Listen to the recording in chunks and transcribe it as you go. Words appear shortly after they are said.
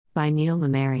By Neil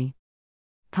Lamary.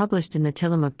 Published in the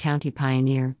Tillamook County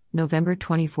Pioneer, November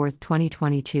 24,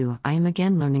 2022. I am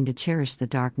again learning to cherish the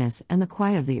darkness and the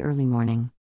quiet of the early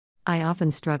morning. I often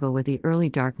struggle with the early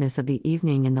darkness of the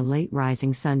evening and the late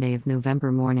rising Sunday of November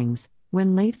mornings,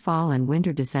 when late fall and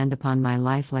winter descend upon my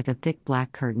life like a thick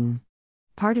black curtain.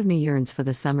 Part of me yearns for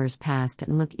the summers past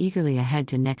and look eagerly ahead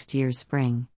to next year's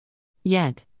spring.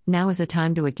 Yet, now is a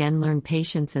time to again learn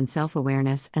patience and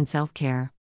self-awareness and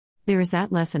self-care. There is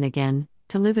that lesson again,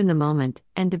 to live in the moment,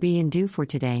 and to be in due for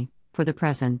today, for the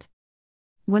present.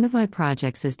 One of my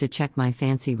projects is to check my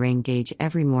fancy rain gauge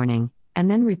every morning, and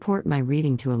then report my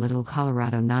reading to a little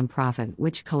Colorado nonprofit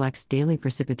which collects daily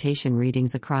precipitation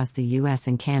readings across the US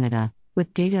and Canada,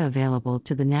 with data available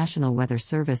to the National Weather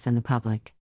Service and the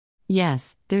public.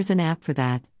 Yes, there's an app for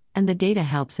that, and the data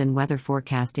helps in weather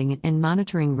forecasting and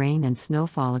monitoring rain and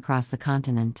snowfall across the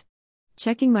continent.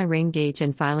 Checking my rain gauge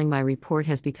and filing my report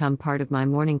has become part of my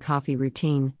morning coffee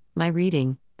routine, my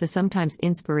reading, the sometimes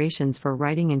inspirations for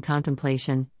writing and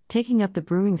contemplation, taking up the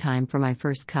brewing time for my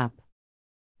first cup.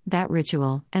 That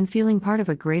ritual, and feeling part of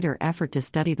a greater effort to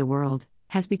study the world,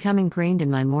 has become ingrained in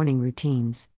my morning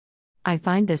routines. I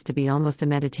find this to be almost a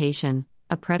meditation,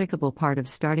 a predicable part of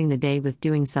starting the day with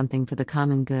doing something for the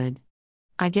common good.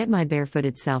 I get my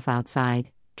barefooted self outside,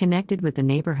 connected with the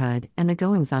neighborhood and the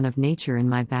goings-on of nature in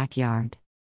my backyard.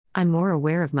 I'm more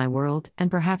aware of my world and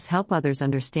perhaps help others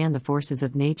understand the forces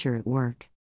of nature at work.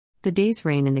 The day's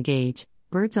rain in the gauge,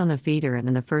 birds on the feeder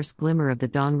and the first glimmer of the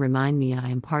dawn remind me I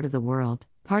am part of the world,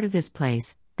 part of this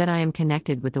place, that I am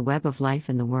connected with the web of life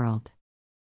in the world.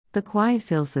 The quiet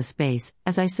fills the space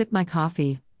as I sip my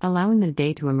coffee, allowing the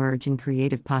day to emerge in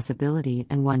creative possibility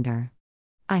and wonder.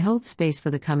 I hold space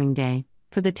for the coming day,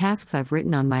 for the tasks I've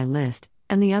written on my list,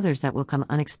 and the others that will come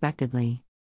unexpectedly.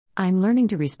 I'm learning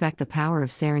to respect the power of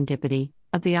serendipity,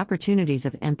 of the opportunities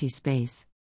of empty space.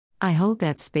 I hold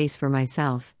that space for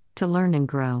myself, to learn and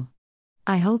grow.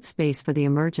 I hold space for the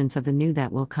emergence of the new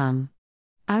that will come.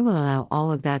 I will allow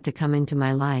all of that to come into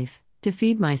my life, to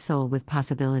feed my soul with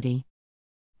possibility.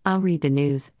 I'll read the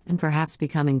news, and perhaps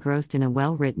become engrossed in a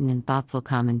well-written and thoughtful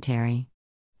commentary.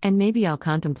 And maybe I'll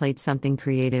contemplate something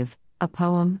creative, a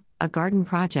poem, a garden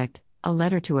project, a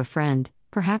letter to a friend,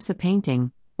 perhaps a painting,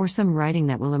 or some writing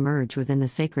that will emerge within the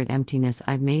sacred emptiness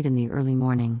I've made in the early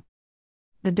morning.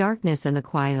 The darkness and the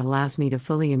quiet allows me to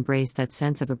fully embrace that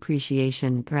sense of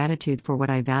appreciation, gratitude for what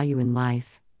I value in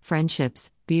life, friendships,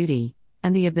 beauty,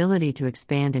 and the ability to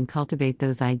expand and cultivate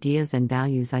those ideas and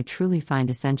values I truly find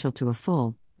essential to a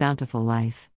full, bountiful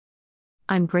life.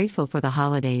 I'm grateful for the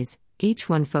holidays, each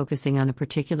one focusing on a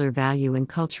particular value and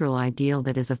cultural ideal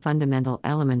that is a fundamental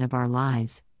element of our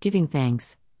lives, giving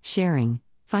thanks, sharing,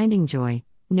 finding joy,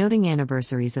 noting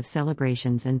anniversaries of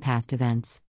celebrations and past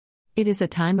events. It is a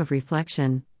time of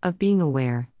reflection, of being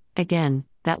aware, again,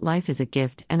 that life is a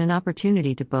gift and an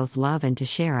opportunity to both love and to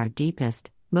share our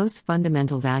deepest, most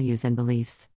fundamental values and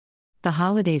beliefs. The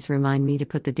holidays remind me to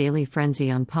put the daily frenzy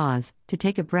on pause, to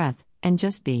take a breath, and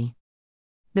just be.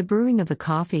 The brewing of the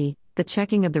coffee, the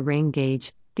checking of the rain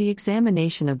gauge, the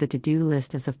examination of the to-do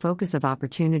list as a focus of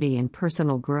opportunity and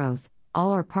personal growth,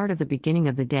 all are part of the beginning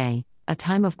of the day, a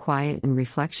time of quiet and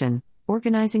reflection,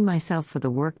 organizing myself for the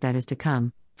work that is to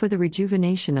come, for the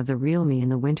rejuvenation of the real me in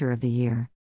the winter of the year.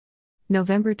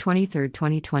 November 23,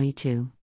 2022.